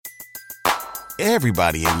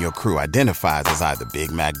Everybody in your crew identifies as either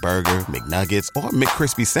Big Mac Burger, McNuggets, or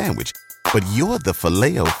McCrispy Sandwich. But you're the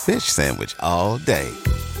Filet-O-Fish Sandwich all day.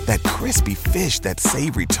 That crispy fish, that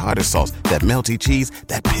savory tartar sauce, that melty cheese,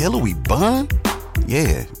 that pillowy bun.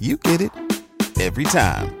 Yeah, you get it. Every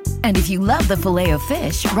time. And if you love the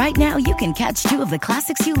Filet-O-Fish, right now you can catch two of the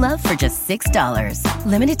classics you love for just $6.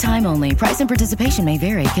 Limited time only. Price and participation may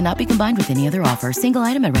vary. Cannot be combined with any other offer. Single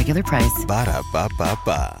item at regular price.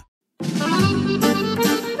 Ba-da-ba-ba-ba.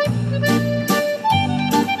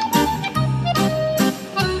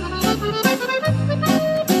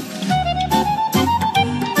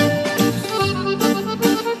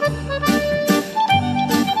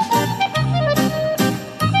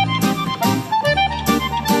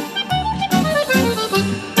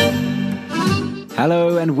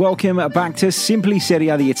 Hello and welcome back to Simply Serie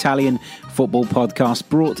A, the Italian football podcast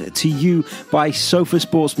brought to you by Sofa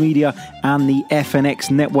Sports Media and the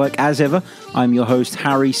FNX network. As ever, I'm your host,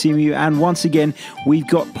 Harry Symeou, and once again, we've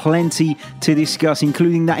got plenty to discuss,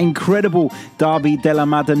 including that incredible Derby della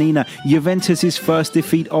Madonnina, Juventus' first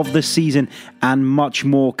defeat of the season, and much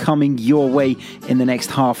more coming your way in the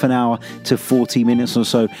next half an hour to 40 minutes or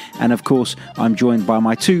so. And of course, I'm joined by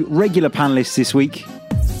my two regular panelists this week.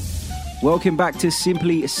 Welcome back to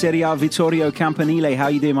Simply Serie A, Vittorio Campanile. How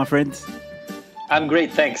are you doing, my friend? I'm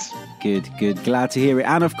great, thanks. Good. Glad to hear it.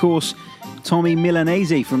 And of course, Tommy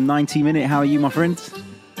Milanese from 90 Minute. How are you, my friend?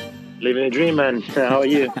 Living the dream, man. How are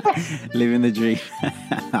you? Living the dream.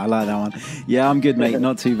 I like that one. Yeah, I'm good, mate.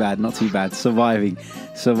 Not too bad.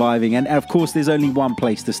 Surviving. And of course, there's only one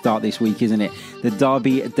place to start this week, isn't it? The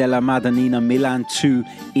Derby della Madonnina, Milan 2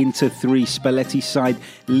 Inter 3. Spalletti's side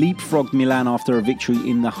leapfrogged Milan after a victory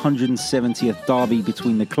in the 170th derby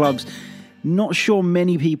between the clubs. Not sure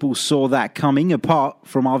many people saw that coming, apart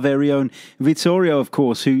from our very own Vittorio, of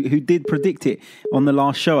course, who did predict it on the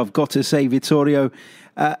last show. I've got to say, Vittorio,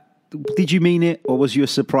 did you mean it, or was you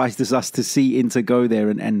as surprised as us to see Inter go there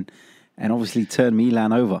and obviously turn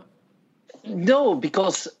Milan over? No,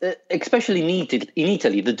 because especially in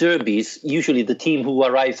Italy, the derby is usually the team who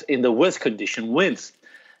arrives in the worst condition wins.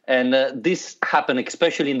 And this happened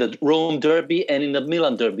especially in the Rome derby and in the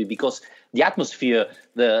Milan derby, because the atmosphere,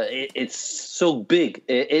 it's so big.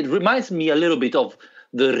 It reminds me a little bit of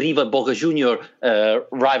the River-Boca Junior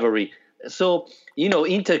rivalry. So,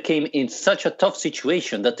 Inter came in such a tough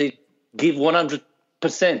situation that they give 100%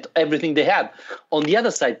 everything they had. On the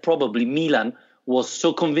other side, probably Milan was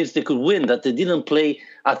so convinced they could win that they didn't play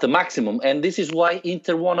at the maximum. And this is why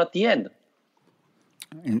Inter won at the end.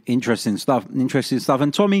 Interesting stuff.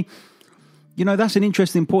 And Tommy, that's an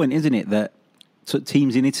interesting point, isn't it? That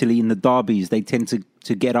teams in Italy in the derbies, they tend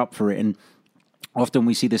to get up for it. And often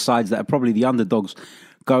we see the sides that are probably the underdogs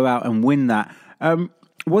go out and win that.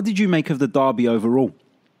 What did you make of the derby overall?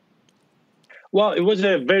 Well, it was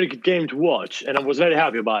a very good game to watch, and I was very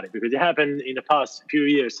happy about it because it happened in the past few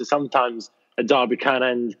years. So sometimes a derby can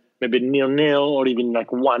end maybe 0-0 or even like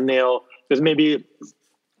 1-0, because maybe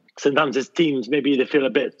sometimes as teams, maybe they feel a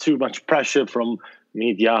bit too much pressure from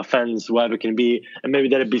media, fans, whoever it can be, and maybe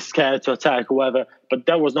they'd be scared to attack or whatever. But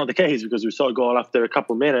that was not the case, because we saw a goal after a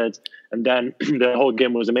couple of minutes, and then the whole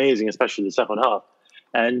game was amazing, especially the second half.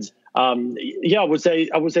 And I would say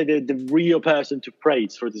the real person to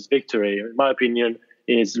praise for this victory, in my opinion,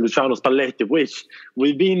 is Luciano Spalletti, which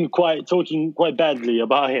we've been talking quite badly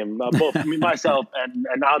about him, both myself and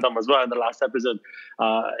Adam as well in the last episode.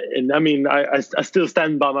 And I mean, I still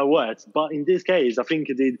stand by my words, but in this case, I think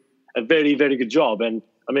he did a very, very good job. And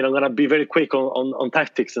I mean, I'm going to be very quick on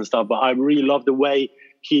tactics and stuff, but I really love the way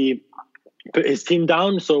he put his team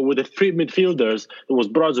down. So with the three midfielders, there was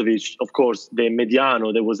Brozovic, of course, the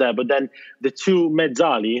Mediano that was there, but then the two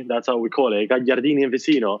mezzali, that's how we call it, Gagliardini and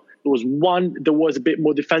Vecino, there was one that was a bit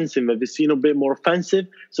more defensive and Vecino a bit more offensive,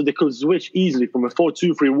 so they could switch easily from a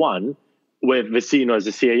 4-2-3-1 with Vecino as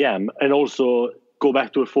a CAM and also go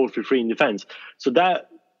back to a 4-3-3 in defense. So that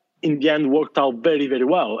in the end worked out very, very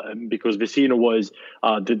well, because Vecino was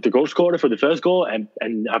the goal scorer for the first goal,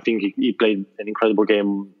 and I think he played an incredible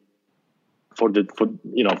game. For the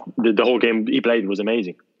whole game he played was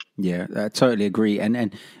amazing. Yeah, I totally agree.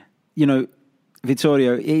 And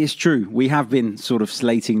Vittorio, it is true. We have been sort of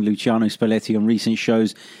slating Luciano Spalletti on recent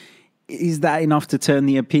shows. Is that enough to turn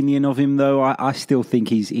the opinion of him, though? I still think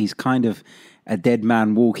he's kind of a dead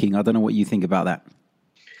man walking. I don't know what you think about that.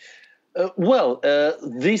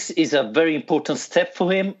 This is a very important step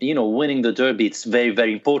for him. Winning the derby, it's very,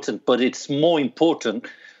 very important. But it's more important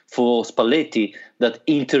for Spalletti that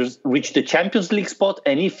Inter reach the Champions League spot.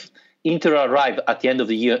 And if Inter arrive at the end of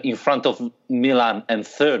the year in front of Milan and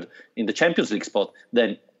third in the Champions League spot,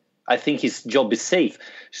 then I think his job is safe.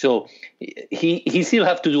 So he still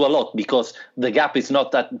have to do a lot because the gap is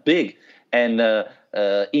not that big. And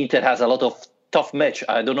Inter has a lot of tough match.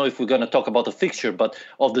 I don't know if we're going to talk about the fixture, but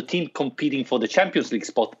of the team competing for the Champions League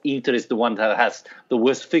spot, Inter is the one that has the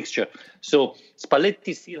worst fixture. So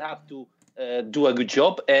Spalletti still have to do a good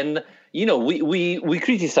job. And, we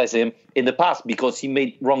criticize him in the past because he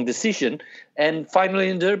made wrong decision. And finally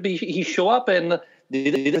in Derby, he show up and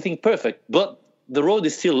did everything perfect. But the road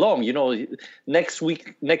is still long. Next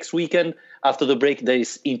weekend after the break, there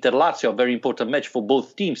is Inter-Lazio, a very important match for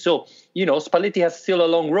both teams. So, Spalletti has still a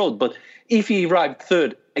long road. But if he arrived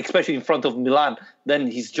third, especially in front of Milan,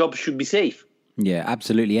 then his job should be safe. Yeah,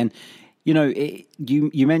 absolutely. And,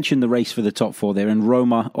 you mentioned the race for the top four there. And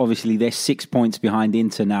Roma, obviously, they're 6 points behind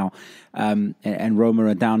Inter now. And Roma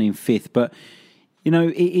are down in fifth. But,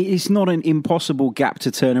 it's not an impossible gap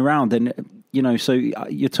to turn around. And, so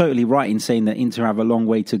you're totally right in saying that Inter have a long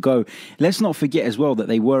way to go. Let's not forget as well that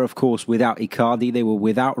they were, of course, without Icardi. They were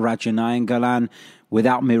without Raja Nainggolan,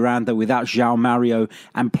 without Miranda, without João Mario.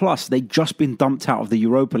 And plus, they'd just been dumped out of the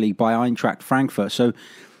Europa League by Eintracht Frankfurt. So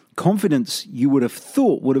confidence, you would have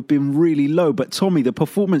thought, would have been really low. But Tommy, the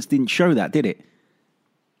performance didn't show that, did it?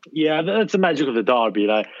 Yeah, that's the magic of the derby.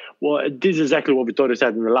 This is exactly what Vittorio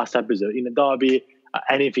said in the last episode. In a derby,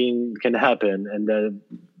 anything can happen, and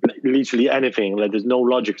literally anything. There's no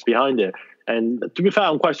logics behind it. And to be fair,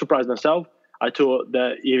 I'm quite surprised myself. I thought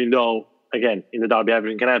that even though, again, in the derby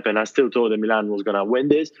everything can happen, I still thought that Milan was going to win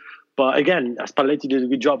this. But again, Spalletti did a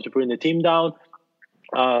good job to putting the team down.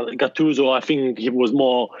 Gattuso, I think he was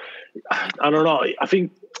more, I don't know, I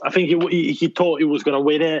think he thought he was going to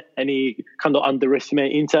win it, and he kind of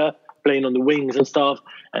underestimated Inter playing on the wings and stuff.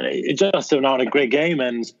 And it just turned out a great game.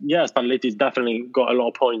 And yeah, Spalletti's definitely got a lot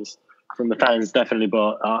of points from the fans, definitely.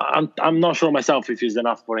 But I'm not sure myself if it's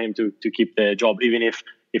enough for him to keep the job, even if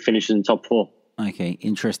he finishes in top four. Okay,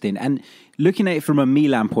 interesting. And looking at it from a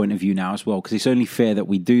Milan point of view now as well, because it's only fair that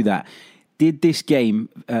we do that. Did this game,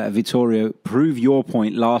 Vittorio, prove your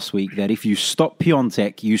point last week that if you stop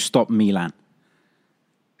Piontek, you stop Milan?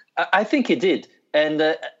 I think it did.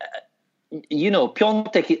 And,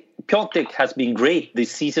 Piontek has been great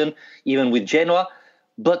this season, even with Genoa.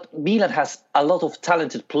 But Milan has a lot of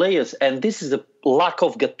talented players. And this is the lack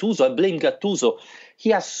of Gattuso. I blame Gattuso. He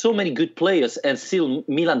has so many good players, and still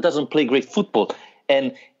Milan doesn't play great football.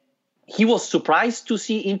 And he was surprised to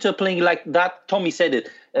see Inter playing like that. Tommy said it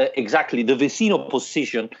exactly. The Vecino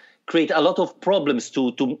position create a lot of problems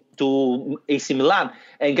to AC Milan,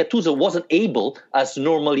 and Gattuso wasn't able, as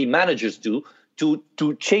normally managers do,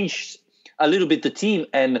 to change a little bit the team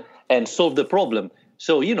and solve the problem.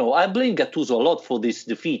 So I blame Gattuso a lot for this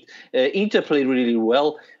defeat. Inter played really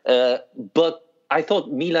well, but I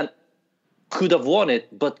thought Milan could have won it,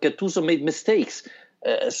 but Gattuso made mistakes.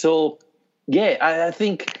 I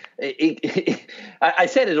think I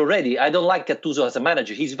said it already. I don't like Gattuso as a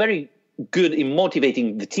manager. He's very good in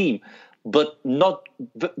motivating the team, but not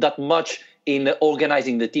that much in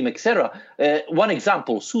organizing the team, etc. One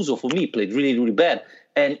example, Suso for me played really, really bad,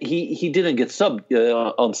 and he didn't get subbed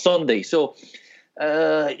on Sunday. So,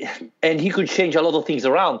 and he could change a lot of things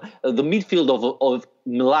around. The midfield of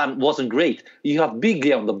Milan wasn't great. You have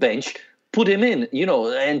Biglia on the bench, put him in,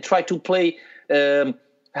 and try to play, have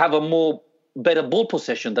a better ball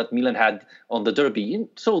possession that Milan had on the derby.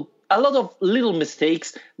 So a lot of little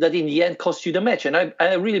mistakes that in the end cost you the match. And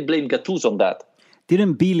I really blame Gattuso on that.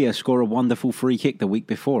 Didn't Biglia score a wonderful free kick the week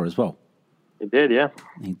before as well? He did, yeah.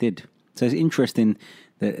 He did. So it's interesting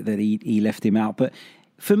that he left him out. But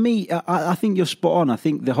for me, I think you're spot on. I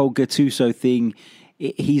think the whole Gattuso thing,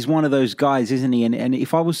 he's one of those guys, isn't he? And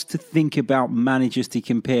if I was to think about managers to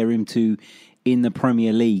compare him to in the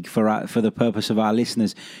Premier League for the purpose of our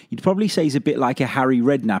listeners, you'd probably say he's a bit like a Harry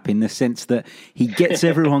Redknapp in the sense that he gets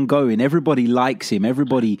everyone going. Everybody likes him.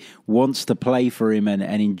 Everybody wants to play for him and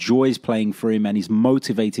enjoys playing for him and is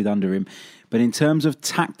motivated under him. But in terms of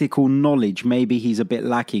tactical knowledge, maybe he's a bit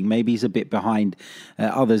lacking. Maybe he's a bit behind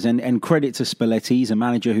others. And credit to Spalletti. He's a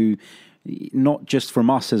manager who, not just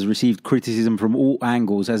from us, has received criticism from all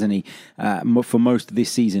angles, hasn't he, for most of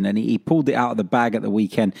this season. And he pulled it out of the bag at the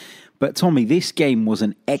weekend. But Tommy, this game was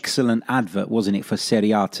an excellent advert, wasn't it, for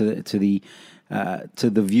Serie A to the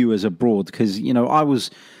viewers abroad? Because it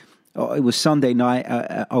was Sunday night.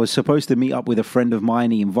 I was supposed to meet up with a friend of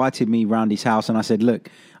mine. He invited me round his house, and I said, "Look,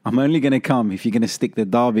 I'm only going to come if you're going to stick the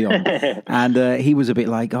derby on." And he was a bit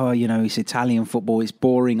like, "Oh, it's Italian football. It's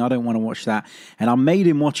boring. I don't want to watch that." And I made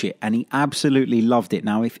him watch it, and he absolutely loved it.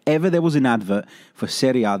 Now, if ever there was an advert for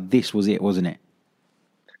Serie A, this was it, wasn't it?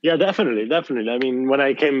 Yeah, definitely. I mean, when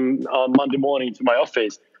I came on Monday morning to my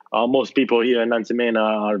office, Most people here in Nancy-Mena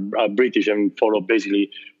are British and follow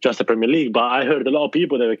basically just the Premier League. But I heard a lot of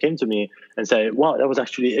people that came to me and say, wow, that was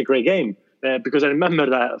actually a great game. Because I remember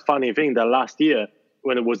that funny thing that last year,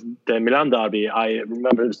 when it was the Milan derby, I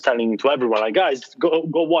remember telling to everyone, like, guys, go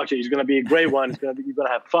watch it. It's going to be a great one. You're going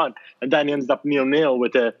to have fun. And then it ended up 0-0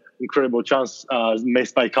 with an incredible chance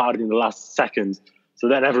missed by Icardi in the last seconds. So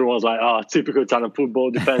then everyone's like, oh, typical Italian football,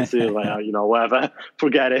 defensive, like, whatever,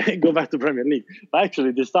 forget it, go back to Premier League. But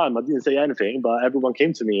actually, this time I didn't say anything, but everyone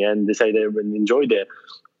came to me and they said they enjoyed it.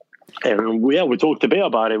 And we talked a bit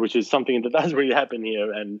about it, which is something that doesn't really happen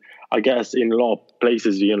here. And I guess in a lot of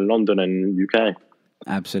places here in London and UK.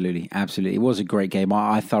 Absolutely. It was a great game.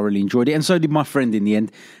 I thoroughly enjoyed it, and so did my friend in the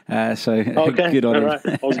end. Okay. Good on him. Right.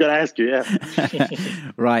 I was going to ask you, yeah.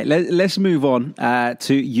 Right, let's move on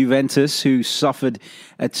to Juventus, who suffered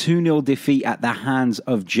a 2-0 defeat at the hands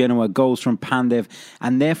of Genoa. Goals from Pandev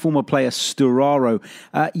and their former player Sturaro.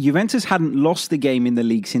 Juventus hadn't lost the game in the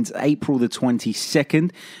league since April the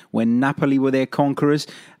 22nd, when Napoli were their conquerors.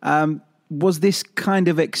 Was this kind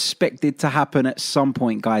of expected to happen at some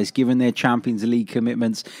point, guys, given their Champions League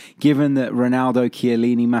commitments, given that Ronaldo,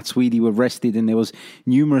 Chiellini, Matuidi were rested and there was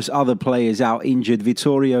numerous other players out injured?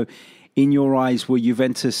 Vittorio, in your eyes, was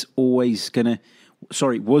Juventus's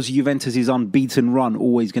unbeaten run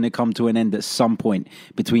always going to come to an end at some point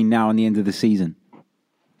between now and the end of the season?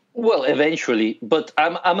 Well, eventually, but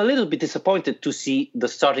I'm a little bit disappointed to see the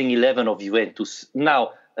starting 11 of Juventus.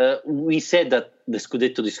 Now, we said that the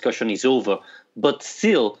Scudetto discussion is over, but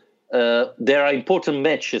still there are important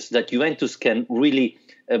matches that Juventus can really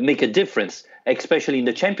make a difference, especially in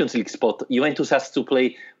the Champions League spot. Juventus has to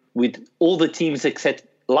play with all the teams except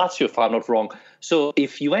Lazio, if I'm not wrong. So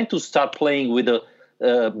if Juventus start playing with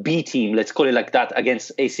a B team, let's call it like that,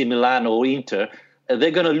 against AC Milan or Inter, they're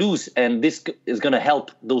going to lose, and this is going to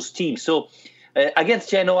help those teams. So against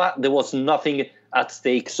Genoa, there was nothing at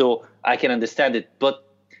stake, so I can understand it. But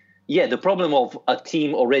yeah, the problem of a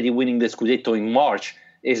team already winning the Scudetto in March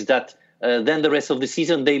is that then the rest of the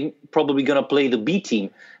season, they probably going to play the B team.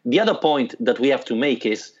 The other point that we have to make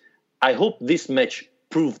is, I hope this match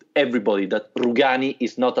proved everybody that Rugani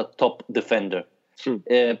is not a top defender.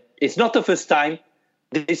 It's not the first time.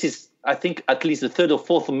 This is, I think, at least the third or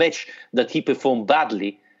fourth match that he performed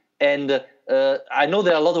badly. And I know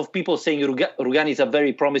there are a lot of people saying Rugani is a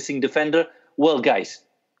very promising defender. Well, guys,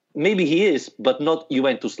 maybe he is, but not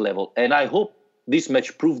Juventus level. And I hope this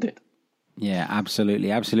match proved it. Yeah,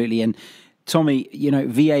 absolutely. And Tommy,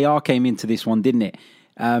 VAR came into this one, didn't it?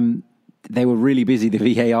 They were really busy,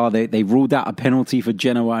 the VAR. They ruled out a penalty for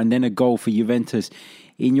Genoa and then a goal for Juventus.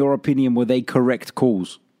 In your opinion, were they correct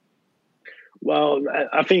calls? Well,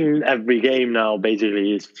 I think every game now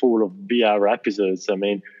basically is full of VAR episodes. I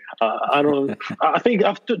mean, I think,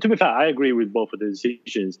 to be fair, I agree with both of the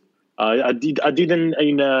decisions. I did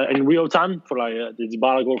in real time for the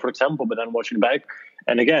Dybala goal, for example, but then watching back.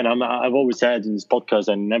 And again, I've always said in this podcast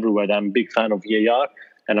and everywhere that I'm a big fan of VAR,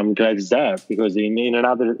 and I'm glad it's there, because in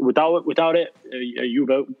another without it, Juve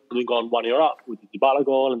would have gone 1 year up with the Dybala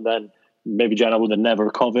goal, and then maybe Genoa would have never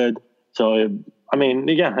recovered. So I mean,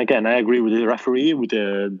 again, I agree with the referee, with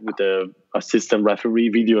the assistant referee,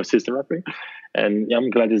 video assistant referee, and yeah, I'm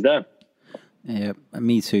glad it's there. Yeah,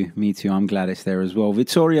 me too. I'm glad it's there as well.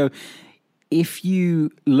 Vittorio, if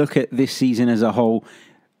you look at this season as a whole,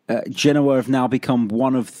 Genoa have now become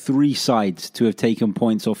one of three sides to have taken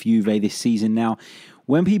points off Juve this season. Now,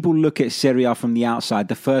 when people look at Serie A from the outside,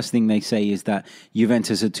 the first thing they say is that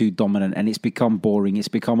Juventus are too dominant and it's become boring, it's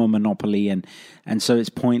become a monopoly, and so it's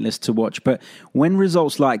pointless to watch. But when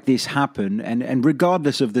results like this happen, and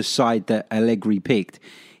regardless of the side that Allegri picked,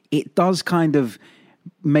 it does kind of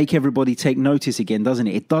make everybody take notice again, doesn't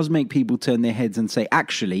it? It does make people turn their heads and say,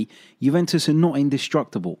 actually, Juventus are not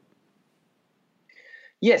indestructible.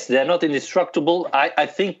 Yes, they're not indestructible. I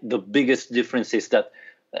think the biggest difference is that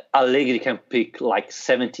Allegri can pick like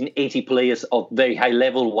 17, 80 players of very high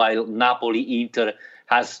level, while Napoli, Inter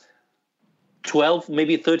has 12,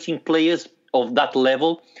 maybe 13 players of that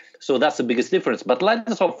level. So that's the biggest difference. But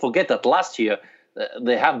let's not forget that last year,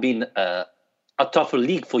 there have been a tougher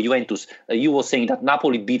league for Juventus. You were saying that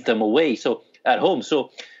Napoli beat them away, so at home.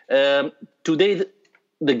 So today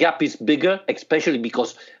the gap is bigger, especially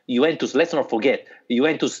because Juventus, let's not forget,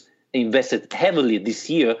 Juventus invested heavily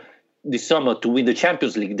this summer to win the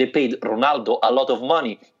Champions League. They paid Ronaldo a lot of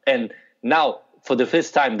money. And now, for the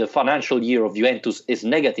first time, the financial year of Juventus is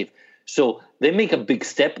negative. So they make a big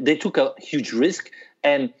step. They took a huge risk.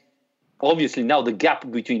 And obviously now the gap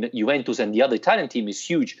between Juventus and the other Italian team is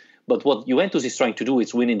huge. But what Juventus is trying to do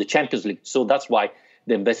is win in the Champions League. So that's why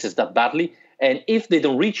they invested that badly. And if they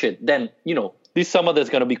don't reach it, then, this summer there's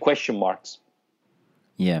going to be question marks.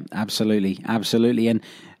 Yeah, absolutely. And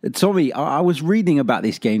Tommy, I was reading about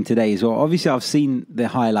this game today as well. Obviously, I've seen the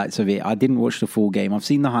highlights of it. I didn't watch the full game. I've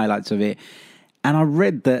seen the highlights of it. And I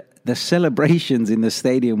read that the celebrations in the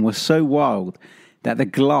stadium were so wild that the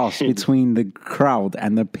glass between the crowd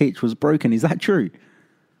and the pitch was broken. Is that true?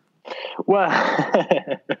 Well,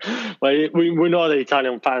 we know that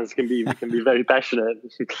Italian fans can be very passionate,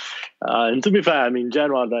 and to be fair, I mean,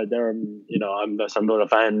 Genoa, they're I'm a Sampdoria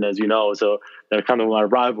fan, as you know, so they're kind of my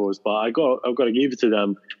rivals. But I've got to give it to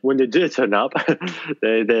them, when they do turn up,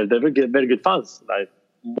 they're very good fans, like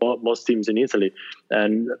most teams in Italy.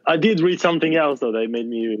 And I did read something else though that made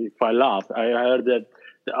me quite laugh. I heard that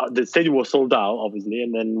the stadium was sold out, obviously,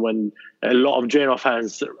 and then when a lot of Genoa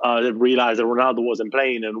fans realized that Ronaldo wasn't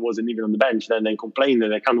playing and wasn't even on the bench, then they complained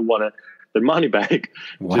and they kind of wanted their money back,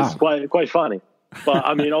 which is quite funny. But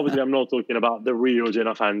I mean, obviously, I'm not talking about the real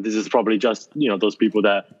Genoa fan. This is probably just those people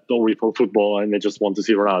that don't read for football and they just want to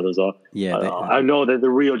see Ronaldo. So yeah, I know that the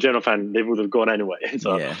real Genoa fan, they would have gone anyway.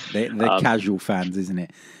 So yeah, they're casual fans, isn't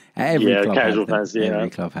it? Every club casual has them. fans. Yeah, every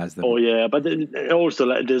club has them. Oh yeah, but also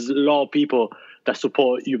there's a lot of people that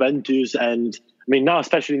support Juventus, and I mean now,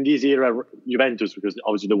 especially in this era, Juventus, because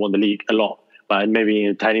obviously they won the league a lot, but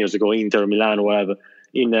maybe 10 years ago, Inter, Milan, or whatever,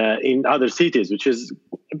 in other cities, which is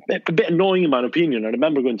a bit annoying in my opinion. I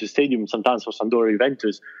remember going to stadium sometimes for Sampdoria,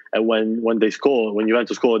 Juventus, and when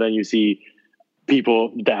Juventus score, then you see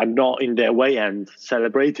people that are not in their away end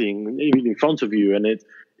celebrating even in front of you, and it's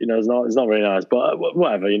not very nice. But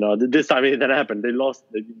whatever, this time it didn't happen. They lost,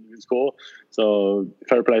 they didn't score, so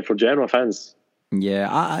fair play for Genoa fans.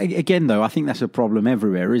 Yeah, again, though, I think that's a problem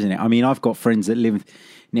everywhere, isn't it? I mean, I've got friends that live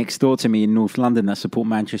next door to me in North London that support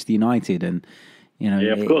Manchester United, and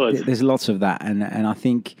of course, there's lots of that, and I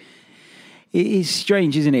think it is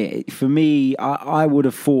strange, isn't it? For me, I would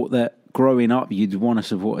have thought that growing up, you'd want to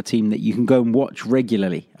support a team that you can go and watch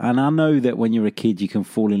regularly. And I know that when you're a kid, you can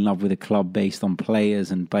fall in love with a club based on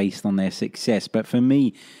players and based on their success. But for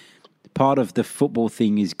me, part of the football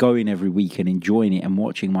thing is going every week and enjoying it and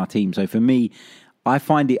watching my team. So for me, I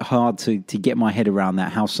find it hard to get my head around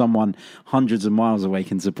that, how someone hundreds of miles away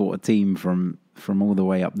can support a team from all the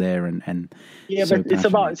way up there. And yeah, so but it's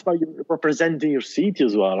about you representing your city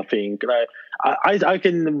as well, I think. I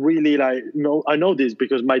can really I know this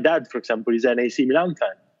because my dad, for example, is an AC Milan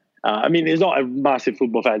fan. I mean, he's not a massive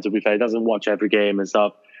football fan, to be fair. He doesn't watch every game and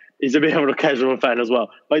stuff. He's a bit of a casual fan as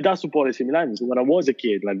well. But he does support AC Milan. So when I was a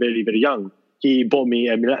kid, very, very young, he bought me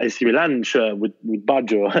a AC Milan shirt with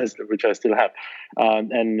Baggio, which I still have.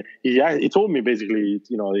 And he told me basically,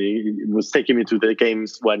 he was taking me to the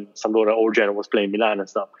games when Sampdoria or Genoa was playing Milan and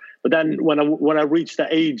stuff. But then when I reached the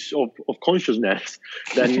age of consciousness,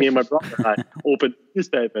 then me and my brother opened the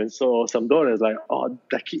newspaper and saw Sampdoria. I was like, oh,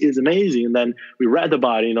 that is amazing. And then we read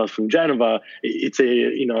about it, from Genova. It's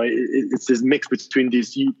it's this mix between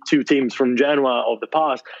these two teams from Genoa of the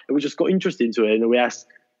past. And we just got interested into it. And we asked,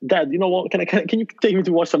 Dad, you know what? Can you take me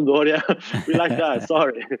to watch Sampdoria? We like that.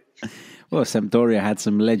 Sorry. Well, Sampdoria had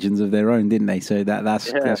some legends of their own, didn't they? So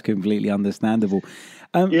that's completely understandable.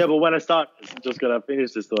 Yeah, but when I started, just gonna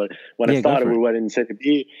finish the story. When I started, we were in Serie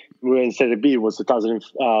B. It was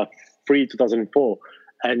 2003, 2004,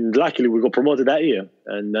 and luckily we got promoted that year.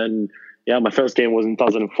 And then, my first game was in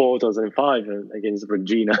 2004, 2005 against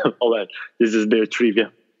Regina. Oh, well, this is a bit of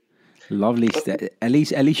trivia. Lovely. At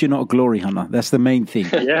least you're not a glory hunter. That's the main thing.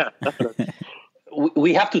 Yeah.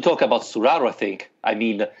 We have to talk about Sturaro, I think. I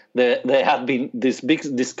mean, there had been this big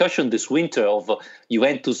discussion this winter of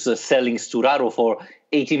Juventus selling Sturaro for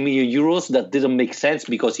 80 million euros. That didn't make sense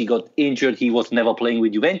because he got injured. He was never playing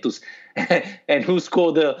with Juventus. And who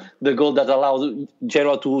scored the goal that allowed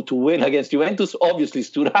Genoa to win against Juventus? Obviously,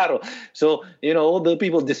 Sturaro. So, all the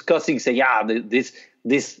people discussing say, this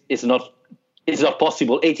is not... It's not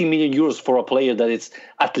possible. 80 million euros for a player that is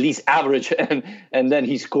at least average, and then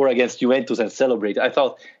he scored against Juventus and celebrate. I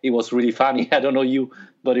thought it was really funny. I don't know you,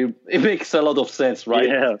 but it makes a lot of sense,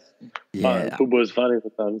 right? Yeah. Football is funny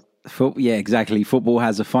sometimes. Yeah, exactly. Football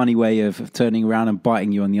has a funny way of turning around and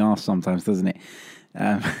biting you on the arse sometimes, doesn't it?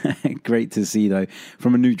 Great to see, though,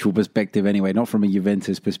 from a neutral perspective anyway, not from a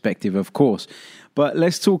Juventus perspective, of course. But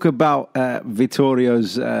let's talk about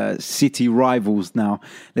Vittorio's city rivals now.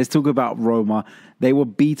 Let's talk about Roma. They were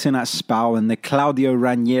beaten at Spal, and the Claudio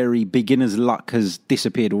Ranieri beginner's luck has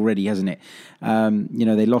disappeared already, hasn't it?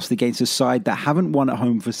 They lost against a side that haven't won at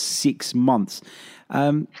home for 6 months.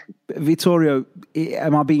 Vittorio,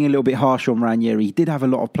 am I being a little bit harsh on Ranieri? He did have a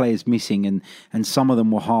lot of players missing, and some of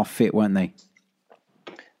them were half fit, weren't they?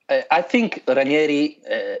 I think Ranieri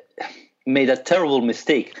made a terrible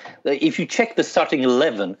mistake. If you check the starting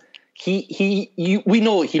 11, we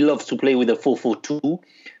know he loves to play with a 4-4-2,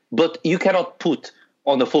 but you cannot put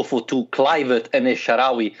on the 4-4-2 Kluivert and El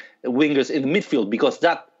Shaarawy wingers in the midfield, because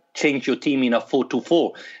that changed your team in a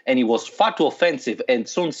 4-2-4, and he was far too offensive. And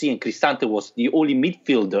Sonsi and Cristante was the only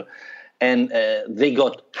midfielder, and they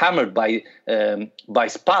got hammered by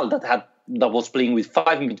Spal that was playing with 5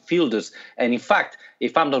 midfielders. And in fact,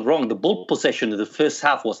 if I'm not wrong, the ball possession in the first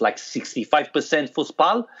half was like 65% for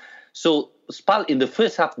Spal. So Spal in the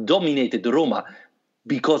first half dominated Roma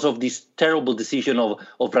because of this terrible decision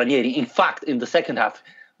of Ranieri. In fact, in the second half,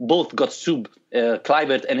 both got subbed,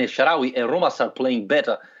 Kluivert and El Shaarawy, and Roma started playing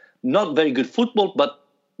better. Not very good football, but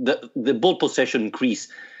the ball possession increased.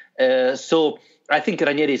 So I think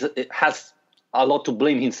Ranieri has a lot to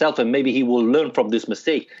blame himself, and maybe he will learn from this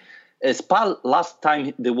mistake. Spal, last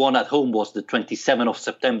time they won at home was the 27th of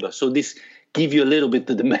September. So this gives you a little bit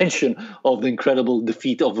the dimension of the incredible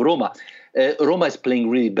defeat of Roma. Roma is playing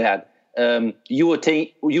really bad. You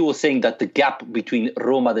were saying that the gap between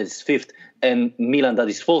Roma, that is 5th, and Milan, that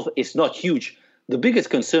is 4th, is not huge. The biggest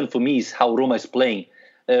concern for me is how Roma is playing.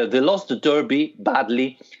 They lost the derby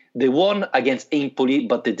badly. They won against Empoli,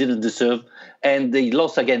 but they didn't deserve. And they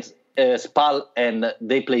lost against Spal, and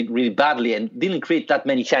they played really badly and didn't create that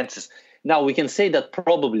many chances. Now, we can say that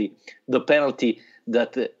probably the penalty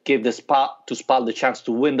that gave Spal the chance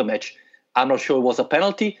to win the match, I'm not sure it was a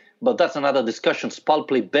penalty, but that's another discussion. Spal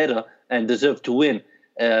played better and deserved to win.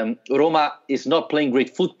 Roma is not playing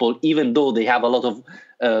great football, even though they have a lot of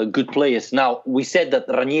good players. Now, we said that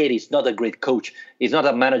Ranieri is not a great coach. He's not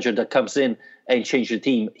a manager that comes in and changes the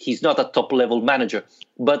team. He's not a top-level manager.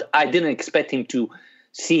 But I didn't expect him to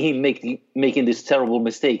see him making these terrible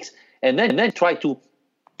mistakes. And then try to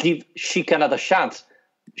give Schick another chance.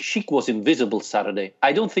 Schick was invisible Saturday.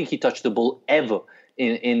 I don't think he touched the ball ever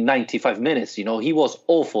in 95 minutes. You know, he was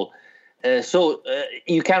awful. So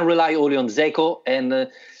you can't rely only on Dzeko. And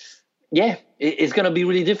it's going to be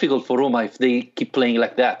really difficult for Roma if they keep playing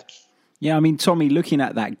like that. Yeah, I mean, Tommy, looking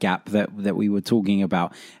at that gap that we were talking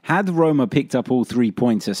about, had Roma picked up all 3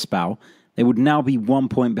 points at Spal, they would now be 1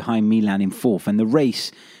 point behind Milan in 4th, and the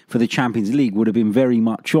race for the Champions League would have been very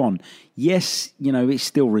much on. Yes, you know, it's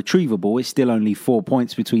still retrievable. It's still only 4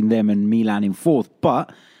 points between them and Milan in 4th,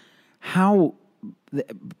 but how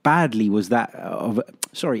badly was that?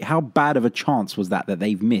 How bad of a chance was that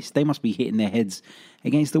they've missed? They must be hitting their heads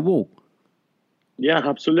against the wall. Yeah,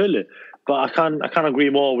 absolutely. But I can't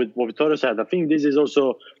agree more with what Vittorio said. I think this is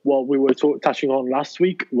also what we were touching on last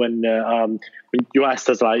week when you asked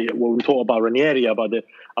us, like, when we talked about Ranieri, about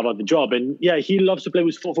the job. And yeah, he loves to play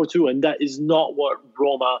with 4-4-2, and that is not what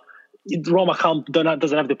Roma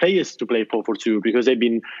doesn't have the players to play 4-4-2, because they've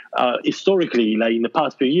been historically, like in the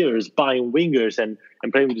past few years, buying wingers and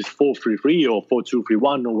playing with this 4-3-3 or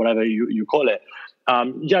 4-2-3-1 or whatever you call it.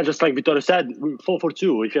 Just like Vittorio said,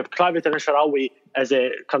 4-4-2. If you have Kluivert and El Shaarawy as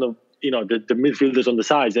a kind of, you know, the midfielders on the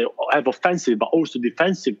sides, they have offensive but also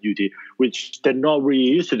defensive duty, which they're not really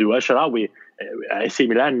used to do. El Shaarawy, AC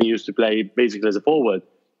Milan used to play basically as a forward.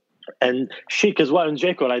 And Schick as well and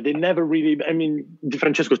Dzeko, like, they never really, I mean, Di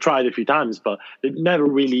Francesco tried a few times, but they never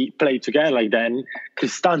really played together like that. And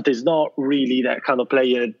Cristante is not really that kind of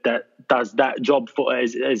player that does that job for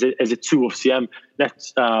as a 2 of CM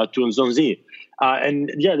next to Nzonzi.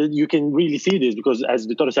 And yeah, you can really see this because, as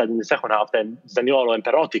Vittorio said, in the second half, then Zaniolo and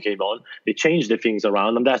Perotti came on. They changed the things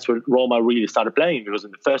around, and that's where Roma really started playing, because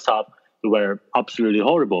in the first half, they were absolutely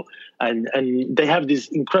horrible. And they have this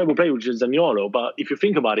incredible player, which is Zaniolo, but if you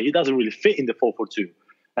think about it, he doesn't really fit in the 4-4-2.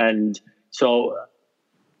 And so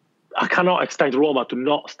I cannot expect Roma to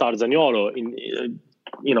not start Zaniolo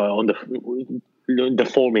on the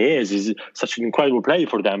form he is. He's such an incredible player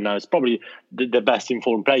for them now. It's probably the best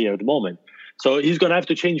informed player at the moment. So he's going to have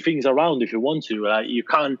to change things around if you want to. You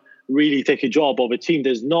can't really take a job of a team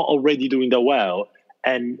that's not already doing that well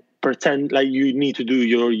and pretend like you need to do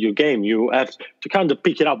your game. You have to kind of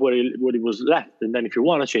pick it up where it was left. And then if you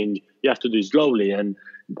want to change, you have to do it slowly. And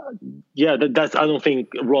yeah, that's I don't think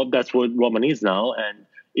that's what Roma needs now. And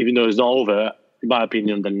even though it's not over, in my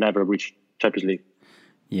opinion, they'll never reach Champions League.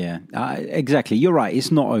 Yeah, exactly. You're right. It's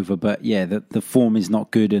not over, but yeah, the form is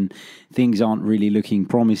not good and things aren't really looking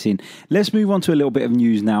promising. Let's move on to a little bit of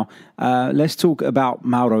news now. Let's talk about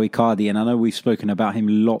Mauro Icardi, and I know we've spoken about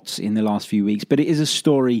him lots in the last few weeks, but it is a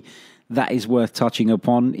story that is worth touching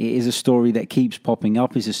upon. It is a story that keeps popping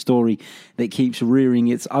up. It's a story that keeps rearing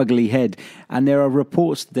its ugly head. And there are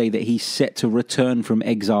reports today that he's set to return from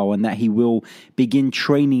exile and that he will begin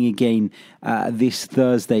training again this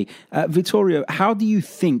Thursday. Vittorio, how do you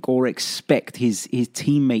think or expect his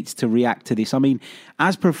teammates to react to this? I mean,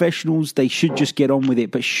 as professionals, they should just get on with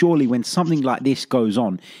it. But surely when something like this goes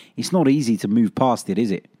on, it's not easy to move past it,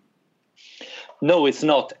 is it? No, it's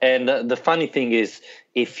not. And the funny thing is,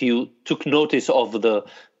 if you took notice of the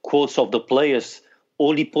quotes of the players,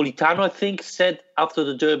 Oli Politano, I think, said after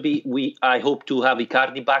the derby, I hope to have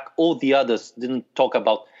Icardi back. All the others didn't talk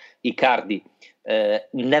about Icardi,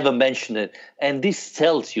 never mentioned it. And this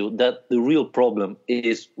tells you that the real problem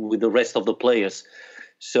is with the rest of the players.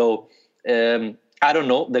 So, I don't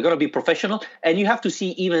know. They're going to be professional. And you have to see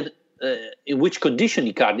even in which condition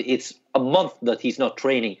Icardi. It's a month that he's not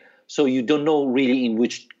training. So you don't know really in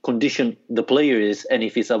which condition the player is and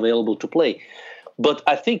if he's available to play. But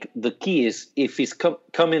I think the key is if he's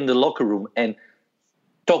come in the locker room and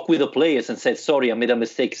talk with the players and said, sorry, I made a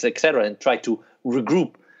mistake, etc., and try to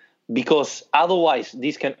regroup. Because otherwise,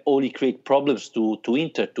 this can only create problems to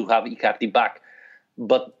Inter to have Icardi back.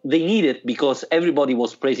 But they need it because everybody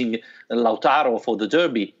was praising Lautaro for the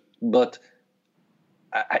derby. But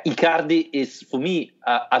Icardi is, for me,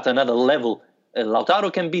 at another level.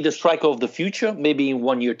 Lautaro can be the striker of the future, maybe in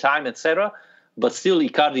 1 year time, etc. But still,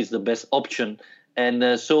 Icardi is the best option.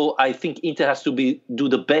 And so I think Inter has to do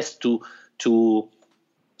the best to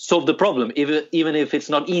solve the problem, even if it's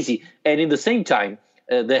not easy. And in the same time,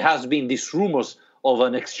 there has been these rumors of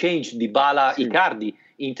an exchange, Dybala-Icardi,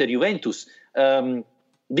 Inter-Juventus.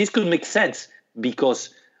 This could make sense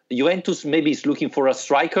because Juventus maybe is looking for a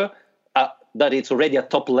striker that it's already a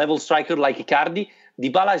top-level striker like Icardi.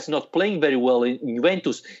 Dybala is not playing very well in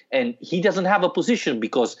Juventus, and he doesn't have a position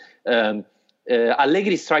because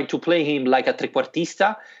Allegri is trying to play him like a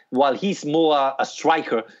trequartista, while he's more a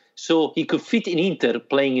striker. So he could fit in Inter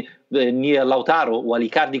playing near Lautaro, while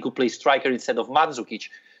Icardi could play striker instead of Mandzukic.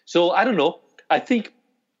 So I don't know. I think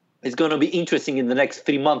it's going to be interesting in the next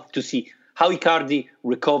 3 months to see how Icardi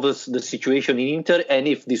recovers the situation in Inter, and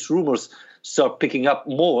if these rumors start picking up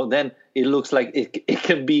more, then it looks like it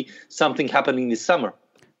can be something happening this summer.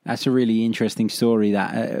 That's a really interesting story.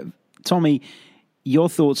 That Tommy, your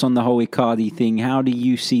thoughts on the whole Icardi thing? How do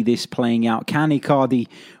you see this playing out? Can Icardi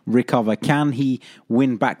recover? Can he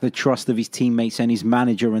win back the trust of his teammates and his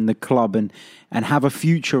manager and the club and have a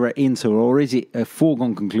future at Inter? Or is it a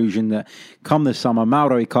foregone conclusion that come the summer,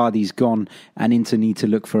 Mauro Icardi's gone and Inter need to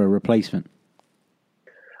look for a replacement?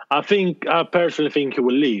 I personally think he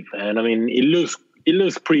will leave. And I mean, it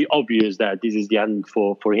looks pretty obvious that this is the end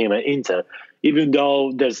for him at Inter, even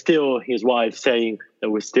though there's still his wife saying that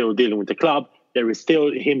we're still dealing with the club. There is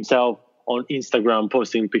still himself on Instagram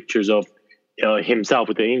posting pictures of himself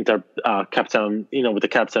with the Inter captain, with the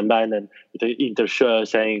captain band and with the Inter shirt,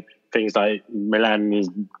 saying things like Milan is,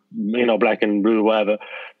 black and blue, whatever.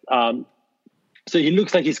 So he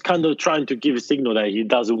looks like he's kind of trying to give a signal that he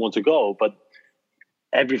doesn't want to go, but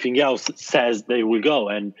everything else says they will go.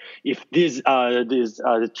 And if this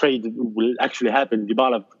trade will actually happen,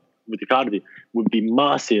 Dybala with Icardi would be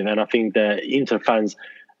massive. And I think the Inter fans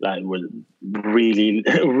will really,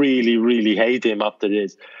 really, really hate him after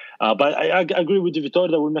this. But I agree with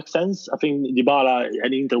Vittorio, that would make sense. I think Dybala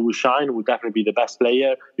and Inter will shine, will definitely be the best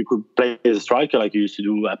player. You could play as a striker like you used to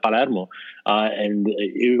do at Palermo. And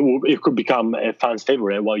it could become a fan's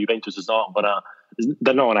favorite, while Juventus is not. But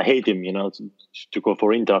they're not going to hate him, to go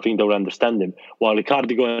for Inter. I think they will understand him. While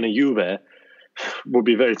Icardi going to Juve would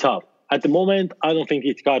be very tough. At the moment, I don't think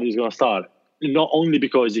Icardi is going to start. Not only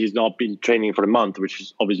because he's not been training for a month, which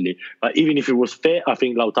is obviously, but even if it was fair, I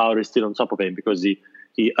think Lautaro is still on top of him because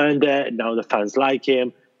he earned it. Now the fans like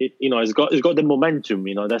him. He's got the momentum.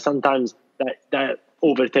 That sometimes that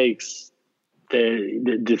overtakes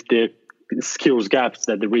the skills gaps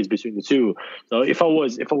that there is between the two. So if I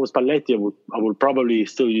was Spalletti, I would probably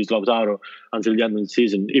still use Lautaro until the end of the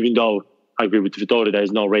season, even though I agree with Vittorio that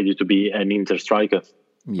he's not ready to be an Inter striker.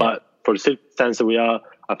 Yeah. But for the circumstance that we are,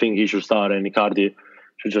 I think he should start, and Icardi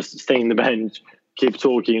should just stay in the bench, keep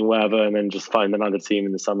talking, whatever, and then just find another team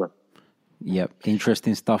in the summer. Yep,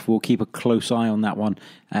 interesting stuff. We'll keep a close eye on that one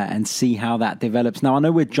and see how that develops. Now, I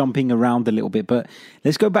know we're jumping around a little bit, but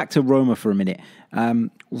let's go back to Roma for a minute.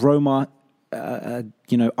 Roma,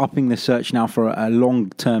 upping the search now for a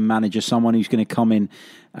long-term manager, someone who's going to come in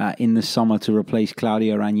the summer to replace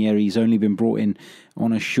Claudio Ranieri. He's only been brought in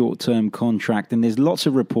on a short-term contract, and there's lots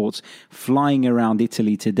of reports flying around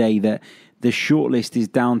Italy today that the shortlist is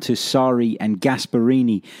down to Sarri and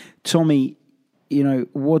Gasperini. Tommy,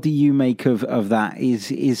 what do you make of that?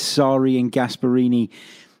 Is Sarri and Gasperini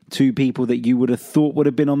two people that you would have thought would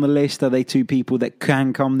have been on the list? Are they two people that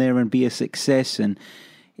can come there and be a success,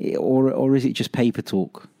 or is it just paper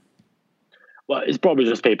talk? Well, it's probably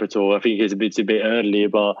just paper talk. I think it's a bit early,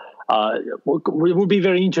 but it would be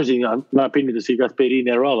very interesting, in my opinion, to see Gasperini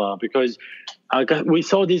and Roma, because we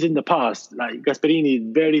saw this in the past. Like Gasperini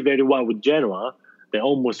did very, very well with Genoa. They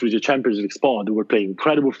almost reached the Champions League spot. They were playing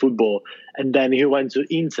incredible football, and then he went to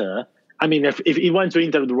Inter. I mean, if he went to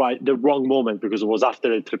Inter at the wrong moment, because it was after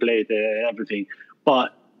the triplete and everything,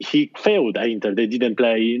 but he failed at Inter. They didn't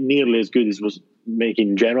play nearly as good as was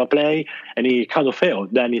making Genoa play, and he kind of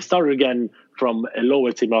failed. Then he started again from a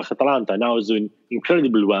lower team like Atalanta. Now he's doing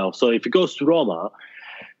incredibly well. So if he goes to Roma,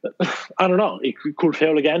 I don't know, it could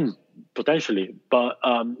fail again, potentially. But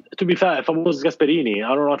to be fair, if I was Gasperini,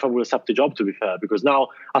 I don't know if I would accept the job, to be fair, because now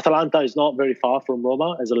Atalanta is not very far from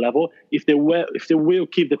Roma as a level. If they will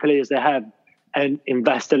keep the players they have and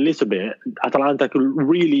invest a little bit, Atalanta could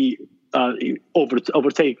really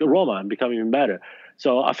overtake Roma and become even better.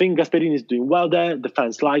 So I think Gasperini is doing well there. The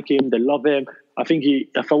fans like him. They love him. I think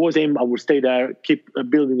if I was him, I would stay there, keep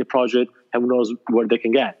building the project, and who knows where they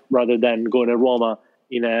can get, rather than going to Roma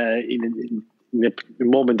in a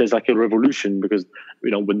moment there's like a revolution, because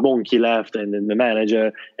with Monchi left and then the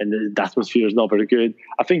manager and the atmosphere is not very good.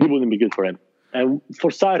 I think it wouldn't be good for him. And for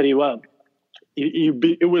Sarri, well,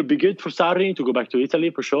 it will be good for Sarri to go back to Italy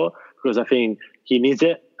for sure, because I think he needs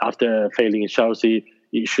it after failing in Chelsea.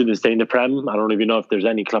 He shouldn't stay in the Prem. I don't even know if there's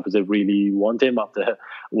any clubs that really want him after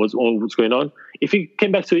what's going on. If he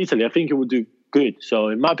came back to Italy, I think he would do good. So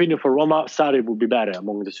in my opinion, for Roma, Sarri would be better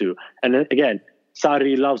among the two. And then, again,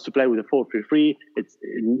 Sarri loves to play with a 4-3-3. It's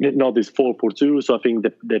not this 4-4-2. So I think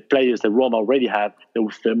the players that Roma already have, they will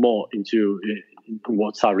fit more into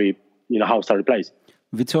what Sarri, how Sarri plays.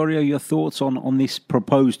 Vittorio, your thoughts on this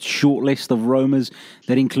proposed shortlist of Romas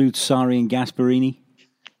that includes Sarri and Gasperini?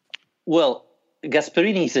 Well,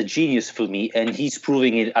 Gasperini is a genius for me, and he's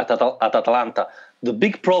proving it at Atalanta. The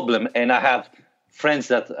big problem, and I have friends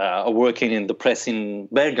that are working in the press in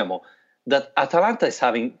Bergamo, that Atalanta is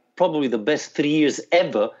having probably the best 3 years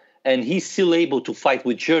ever, and he's still able to fight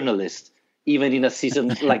with journalists, even in a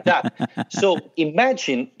season like that. So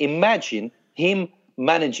imagine him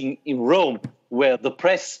managing in Rome, where the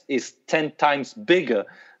press is 10 times bigger.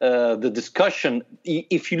 The discussion,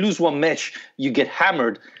 if you lose one match, you get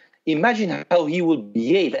hammered. Imagine how he will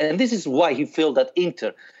behave. And this is why he failed at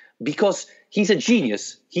Inter, because he's a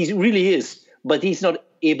genius. He really is. But he's not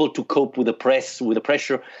able to cope with the press, with the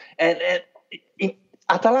pressure. And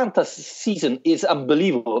Atalanta's season is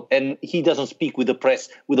unbelievable. And he doesn't speak with the press,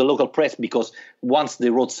 with the local press, because once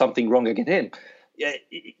they wrote something wrong against him.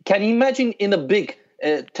 Can you imagine in a big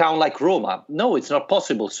town like Roma? No, it's not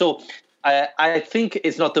possible. So I think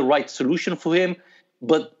it's not the right solution for him.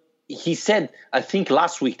 But he said, I think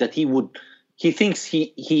last week, that he's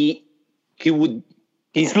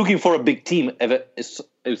looking for a big team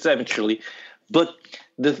eventually. But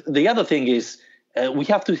the other thing is, we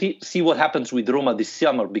have to see what happens with Roma this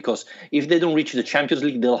summer, because if they don't reach the Champions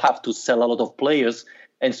League, they'll have to sell a lot of players.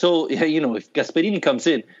 And so, if Gasperini comes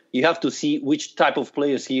in, you have to see which type of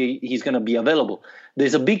players he's going to be available.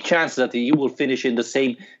 There's a big chance that he will finish in the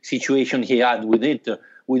same situation he had with Inter,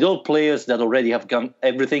 with all players that already have done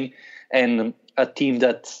everything, and a team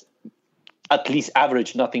that's at least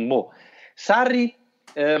average, nothing more. Sarri,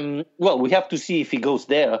 well, we have to see if he goes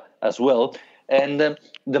there as well. And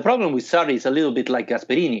the problem with Sarri is a little bit like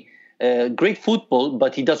Gasperini. Great football,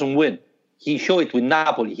 but he doesn't win. He showed it with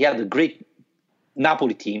Napoli. He had a great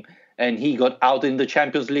Napoli team, and he got out in the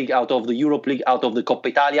Champions League, out of the Europe League, out of the Coppa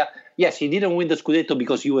Italia. Yes, he didn't win the Scudetto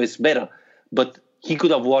because Juve is better, but he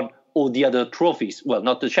could have won all the other trophies. Well,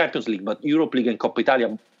 not the Champions League, but Europe League and Coppa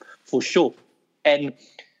Italia for sure. And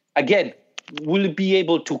again, will he be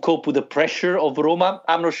able to cope with the pressure of Roma?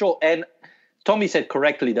 I'm not sure. And Tommy said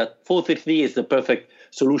correctly that 4-3-3 is the perfect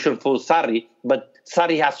solution for Sarri, but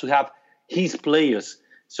Sarri has to have his players.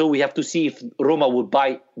 So we have to see if Roma would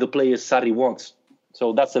buy the players Sarri wants.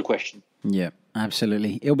 So that's the question. Yeah,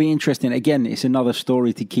 absolutely. It'll be interesting. Again, it's another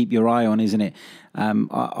story to keep your eye on, isn't it?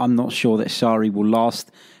 I'm not sure that Sarri will last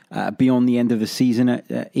beyond the end of the season,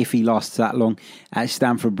 if he lasts that long, at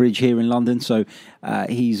Stamford Bridge here in London. So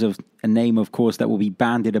he's a name, of course, that will be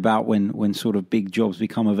bandied about when sort of big jobs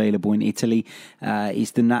become available in Italy.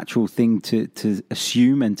 It's the natural thing to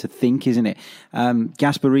assume and to think, isn't it?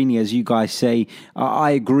 Gasperini, as you guys say,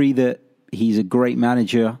 I agree that he's a great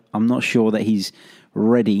manager. I'm not sure that he's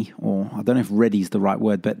ready, or I don't know if ready is the right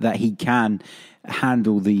word, but that he can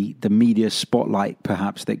handle the media spotlight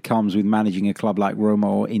perhaps that comes with managing a club like Roma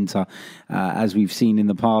or Inter, as we've seen in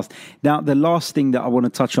the past. Now, the last thing that I want to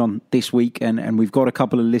touch on this week, and we've got a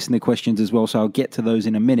couple of listener questions as well, so I'll get to those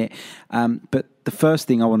in a minute. But the first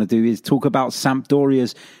thing I want to do is talk about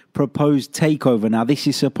Sampdoria's proposed takeover. Now, this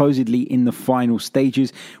is supposedly in the final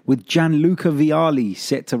stages, with Gianluca Vialli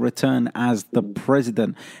set to return as the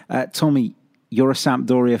president. Tommy, you're a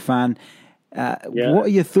Sampdoria fan. What are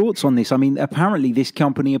your thoughts on this? I mean, apparently this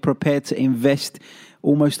company are prepared to invest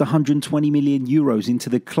almost 120 million euros into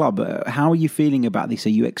the club. How are you feeling about this? Are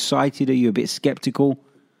you excited? Are you a bit skeptical?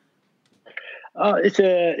 It's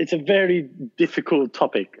a very difficult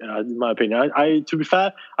topic, in my opinion. I to be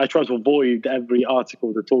fair, I try to avoid every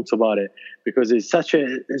article that talks about it because it's such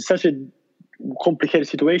a complicated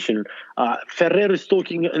situation. Ferrero is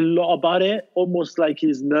talking a lot about it, almost like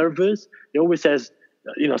he's nervous. He always says,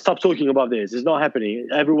 stop talking about this. It's not happening.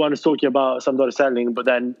 Everyone is talking about Sampdoria selling, but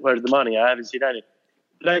then where's the money? I haven't seen any.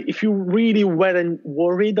 Like, if you really weren't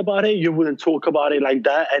worried about it, you wouldn't talk about it like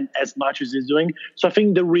that and as much as he's doing. So I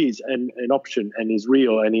think there is an option, and he's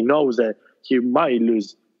real, and he knows that he might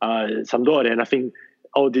lose Sampdoria. And I think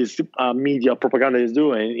all this media propaganda he's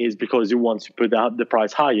doing is because he wants to put the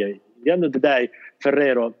price higher. At the end of the day,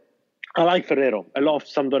 I like Ferrero. A lot of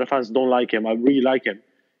Sampdoria fans don't like him. I really like him.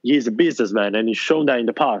 He's a businessman, and he's shown that in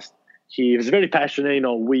the past. He was very passionate,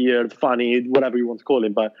 weird, funny, whatever you want to call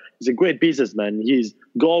him, but he's a great businessman. His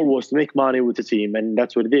goal was to make money with the team, and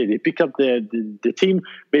that's what he did. He picked up the team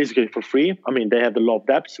basically for free. I mean, they have a lot of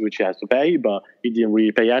debts, which he has to pay, but he didn't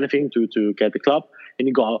really pay anything to get the club. And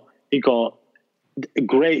he got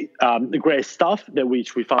great stuff,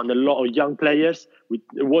 which we found a lot of young players.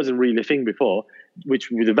 It wasn't really a thing before,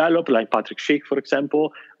 which we developed, like Patrick Schick, for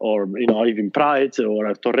example, or even Pride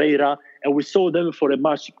or Torreira, and we sold them for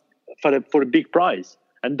a big price.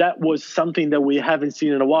 And that was something that we haven't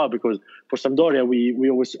seen in a while, because for Sampdoria we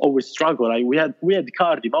always struggle. Like we had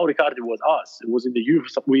Cardi. Mauro Cardi was us. It was in the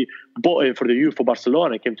youth. We bought him for the youth for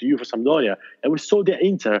Barcelona. Came to youth for Sampdoria, and we sold the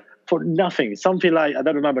Inter for nothing. Something like, I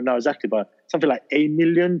don't remember now exactly, but something like 8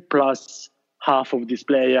 million plus half of this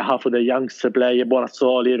player, half of the youngster player,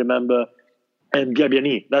 Bonazzoli, remember, and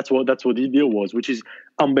Gabbiani. That's what the deal was, which is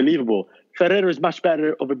unbelievable. Ferrero is much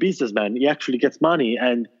better of a businessman. He actually gets money,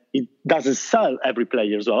 and he doesn't sell every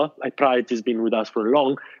player as well. Like Pride has been with us for a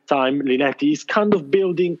long time. Linetti is kind of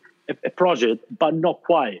building a project, but not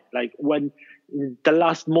quite. Like when the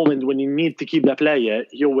last moment when you need to keep that player,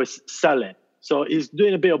 he always sell it. So he's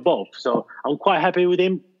doing a bit of both. So I'm quite happy with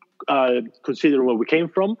him, considering where we came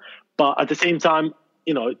from. But at the same time,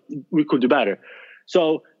 we could do better.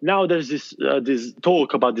 So now there's this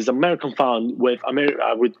talk about this American fund with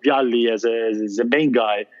Vialli as a main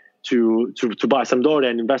guy to buy Sampdoria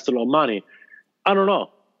and invest a lot of money. I don't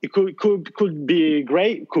know. It could be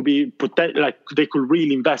great. Could be like they could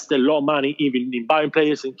really invest a lot of money even in buying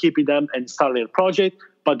players and keeping them and starting a project.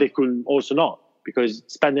 But they could also not, because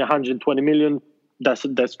spending 120 million,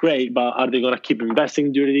 that's great. But are they going to keep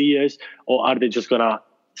investing during the years, or are they just going to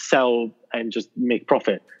sell and just make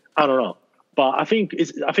profit? I don't know. But I think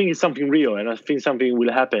it's something real, and I think something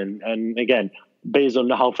will happen. And again, based on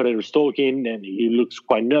how Ferrero is talking, and he looks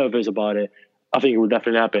quite nervous about it, I think it will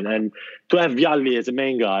definitely happen. And to have Vialli as a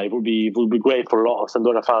main guy would be great for a lot of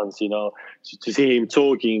Sampdoria fans, to see him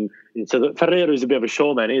talking. Instead of, Ferrero is a bit of a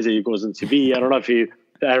showman, isn't he? He goes on TV. I don't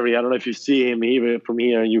know if you see him even from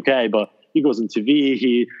here in UK, but he goes on TV.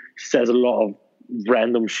 He says a lot of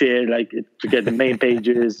random shit, like to get the main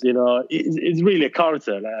pages. It's really a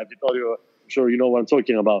character. Like, I'm sure you know what I'm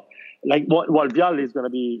talking about. Like while Vialli is going to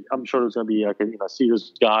be, I'm sure it's going to be like a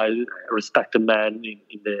serious guy, a respected man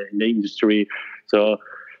in the industry. So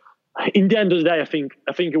in the end of the day, I think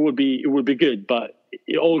it would be good, but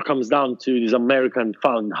it all comes down to this American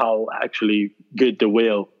fund, how actually good they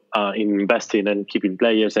will in investing and keeping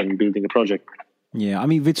players and building a project. Yeah, I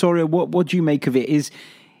mean, Vittorio, what do you make of it?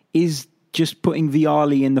 Is just putting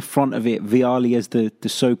Vialli in the front of it, Vialli as the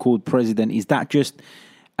so-called president, is that just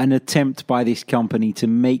an attempt by this company to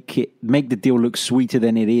make the deal look sweeter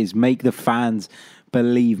than it is, make the fans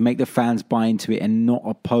believe, make the fans buy into it, and not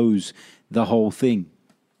oppose the whole thing?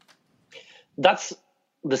 That's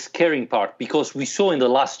the scaring part, because we saw in the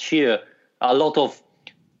last year a lot of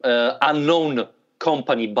unknown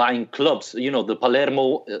company buying clubs. The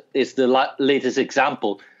Palermo is the latest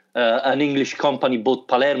example. An English company bought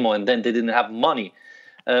Palermo, and then they didn't have money.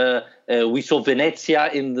 We saw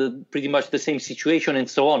Venezia in pretty much the same situation, and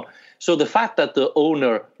so on. So the fact that the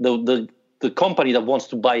owner, the the company that wants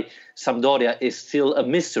to buy Sampdoria is still a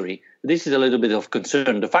mystery. This is a little bit of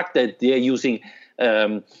concern. The fact that they're using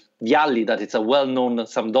Vialli, that it's a well-known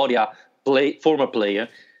Sampdoria former player,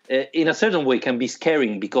 in a certain way can be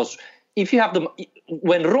scaring, because if you have them,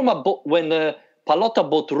 when Pallotta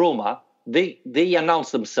bought Roma, they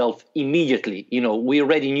announced themselves immediately. We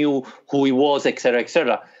already knew who he was, etc.,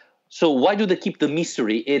 etc. So why do they keep the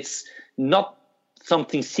mystery? It's not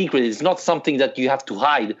something secret. It's not something that you have to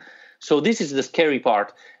hide. So this is the scary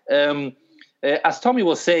part. As Tommy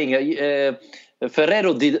was saying,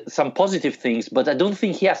 Ferrero did some positive things, but I don't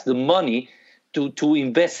think he has the money to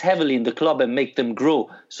invest heavily in the club and make them grow.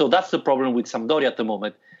 So that's the problem with Sampdoria at the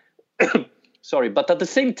moment. Sorry, but at the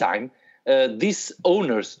same time, these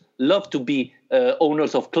owners love to be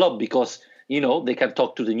owners of club, because they can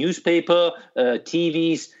talk to the newspaper,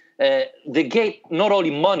 TVs. They get not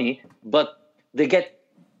only money, but they get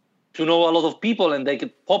to know a lot of people, and they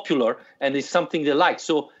get popular, and it's something they like.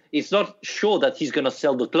 So it's not sure that he's going to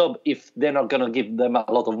sell the club if they're not going to give them a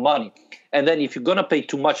lot of money. And then if you're going to pay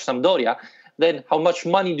too much Sampdoria, then how much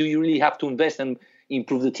money do you really have to invest and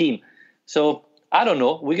improve the team? So I don't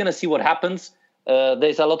know. We're going to see what happens.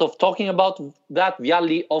 There's a lot of talking about that.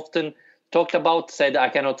 Vialli often said, I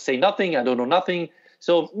cannot say nothing. I don't know nothing.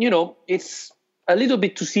 So, it's a little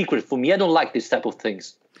bit too secret for me. I don't like this type of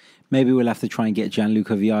things. Maybe we'll have to try and get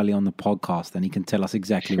Gianluca Vialli on the podcast, and he can tell us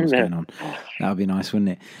exactly what's going on. That would be nice,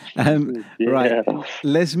 wouldn't it? Right.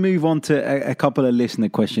 Let's move on to a couple of listener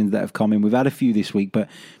questions that have come in. We've had a few this week, but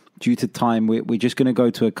due to time, we're just going to go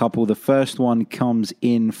to a couple. The first one comes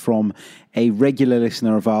in from a regular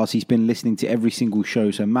listener of ours. He's been listening to every single show,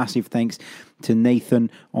 so massive thanks to Nathan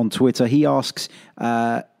on Twitter. He asks,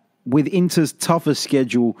 with Inter's tougher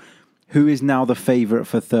schedule, who is now the favourite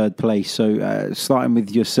for third place? So starting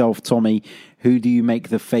with yourself, Tommy, who do you make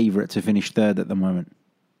the favourite to finish third at the moment?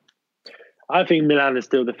 I think Milan is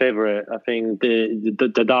still the favourite. I think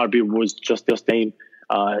the derby was just the same.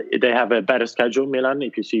 They have a better schedule, Milan,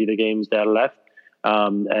 if you see the games that are left.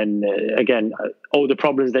 And again, all the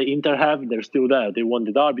problems that Inter have, they're still there. They won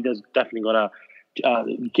the derby. That's definitely going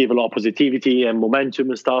to give a lot of positivity and momentum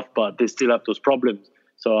and stuff, but they still have those problems.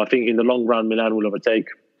 So I think in the long run, Milan will overtake.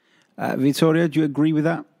 Vittorio, do you agree with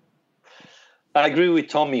that? I agree with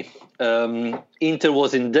Tommy. Inter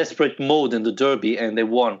was in desperate mode in the derby and they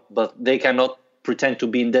won, but they cannot pretend to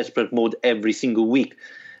be in desperate mode every single week.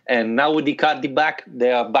 And now with Icardi back,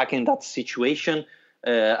 they are back in that situation.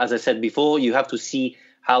 As I said before, you have to see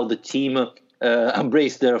how the team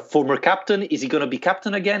embrace their former captain. Is he going to be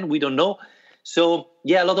captain again? We don't know. So,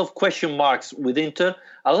 yeah, a lot of question marks with Inter.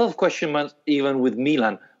 A lot of question marks even with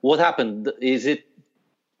Milan. What happened? Is it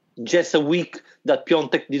just a week that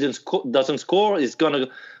Piontek doesn't score? Is going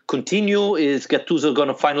to continue? Is Gattuso going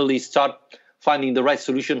to finally start finding the right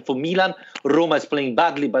solution for Milan? Roma is playing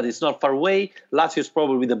badly, but it's not far away. Lazio is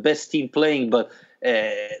probably the best team playing, but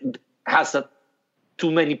has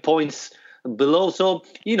too many points below. So,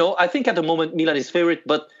 I think at the moment Milan is favorite,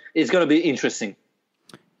 but it's going to be interesting.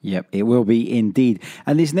 Yep, it will be indeed.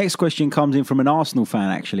 And this next question comes in from an Arsenal fan,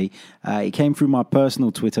 actually. It came through my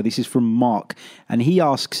personal Twitter. This is from Mark. And he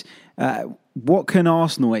asks, what can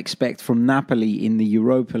Arsenal expect from Napoli in the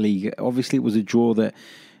Europa League? Obviously, it was a draw that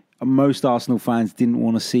most Arsenal fans didn't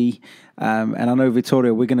want to see. And I know,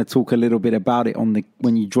 Vittorio, we're going to talk a little bit about it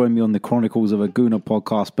when you join me on the Chronicles of a Gooner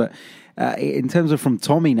podcast. But in terms of from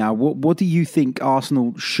Tommy now, what do you think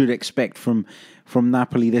Arsenal should expect from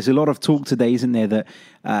Napoli? There's a lot of talk today, isn't there,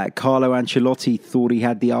 that Carlo Ancelotti thought he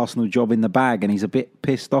had the Arsenal job in the bag, and he's a bit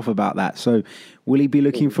pissed off about that. So will he be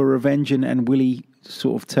looking for revenge, and will he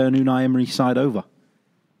sort of turn Unai Emery's side over?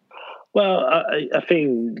 Well, I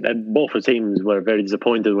think that both the teams were very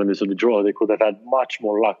disappointed when they saw the draw. They could have had much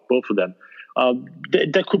more luck, both of them.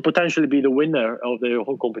 That could potentially be the winner of the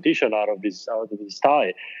whole competition out of this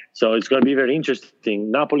tie. So it's going to be very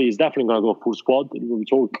interesting. Napoli is definitely going to go full squad. We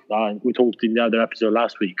talked in the other episode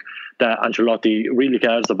last week that Ancelotti really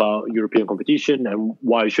cares about European competition, and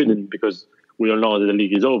why shouldn't? Because we all know that the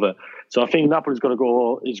league is over. So I think Napoli is going to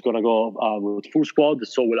go with full squad.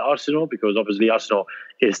 So will Arsenal, because obviously Arsenal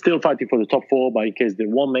is still fighting for the top four. But in case they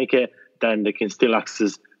won't make it, then they can still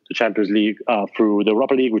access the Champions League through the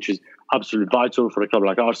Europa League, which is absolutely vital for a club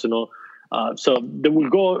like Arsenal. So they will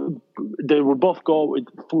both go with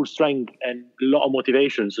full strength and a lot of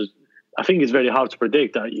motivation. So I think it's very hard to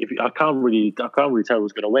predict. I can't really tell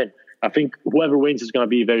who's going to win. I think whoever wins is going to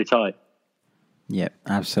be very tight. Yeah,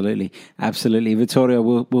 absolutely. Vittorio,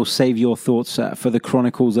 we'll save your thoughts for the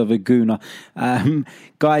Chronicles of a Gooner.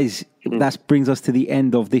 Guys, that brings us to the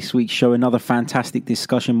end of this week's show. Another fantastic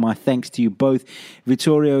discussion. My thanks to you both.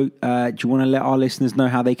 Vittorio, do you want to let our listeners know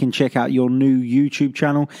how they can check out your new YouTube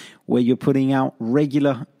channel where you're putting out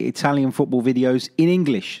regular Italian football videos in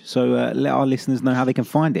English? So let our listeners know how they can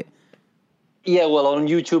find it. Yeah, well, on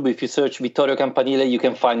YouTube, if you search Vittorio Campanile, you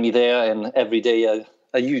can find me there, and every day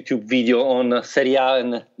a YouTube video on Serie A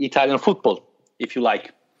and Italian football, if you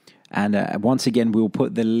like. And once again, we'll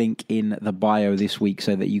put the link in the bio this week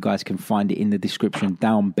so that you guys can find it in the description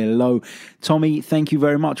down below. Tommy, thank you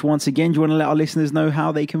very much once again. Do you want to let our listeners know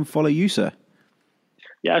how they can follow you, sir?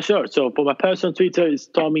 Yeah, sure. So for my personal Twitter, it's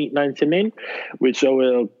Tommy90min, which I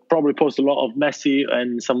will probably post a lot of Messi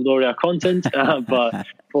and Sampdoria content. But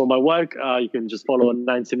for my work, you can just follow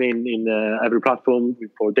 90min in every platform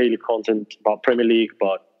for daily content about Premier League,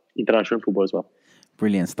 about international football as well.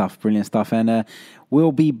 Brilliant stuff. And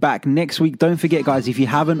we'll be back next week. Don't forget, guys, if you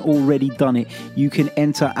haven't already done it, you can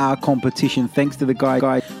enter our competition. Thanks to the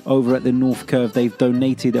guy over at the North Curve. They've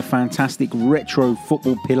donated a fantastic retro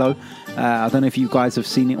football pillow. I don't know if you guys have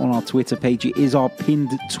seen it on our Twitter page. It is our pinned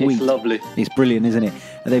tweet. It's lovely. It's brilliant, isn't it?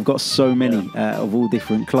 They've got so many of all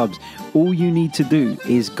different clubs. All you need to do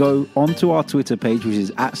is go onto our Twitter page, which is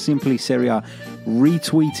 @SimplySerie,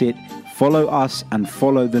 retweet it, follow us and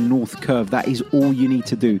follow the North Curve. That is all you need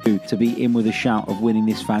to do to be in with a shout of winning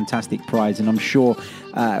this fantastic prize. And I'm sure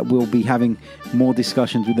we'll be having more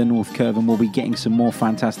discussions with the North Curve, and we'll be getting some more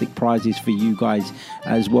fantastic prizes for you guys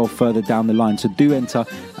as well further down the line. So do enter.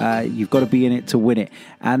 You've got to be in it to win it.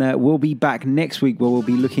 And we'll be back next week where we'll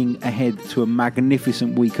be looking ahead to a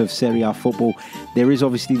magnificent week of Serie A football. There is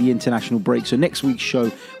obviously the international break. So next week's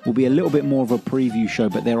show will be a little bit more of a preview show,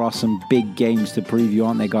 but there are some big games to preview,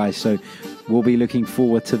 aren't there, guys? So we'll be looking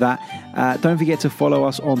forward to that. Don't forget to follow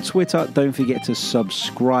us on Twitter. Don't forget to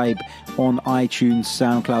subscribe on iTunes,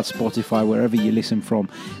 SoundCloud, Spotify, wherever you listen from.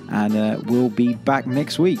 And we'll be back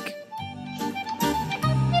next week.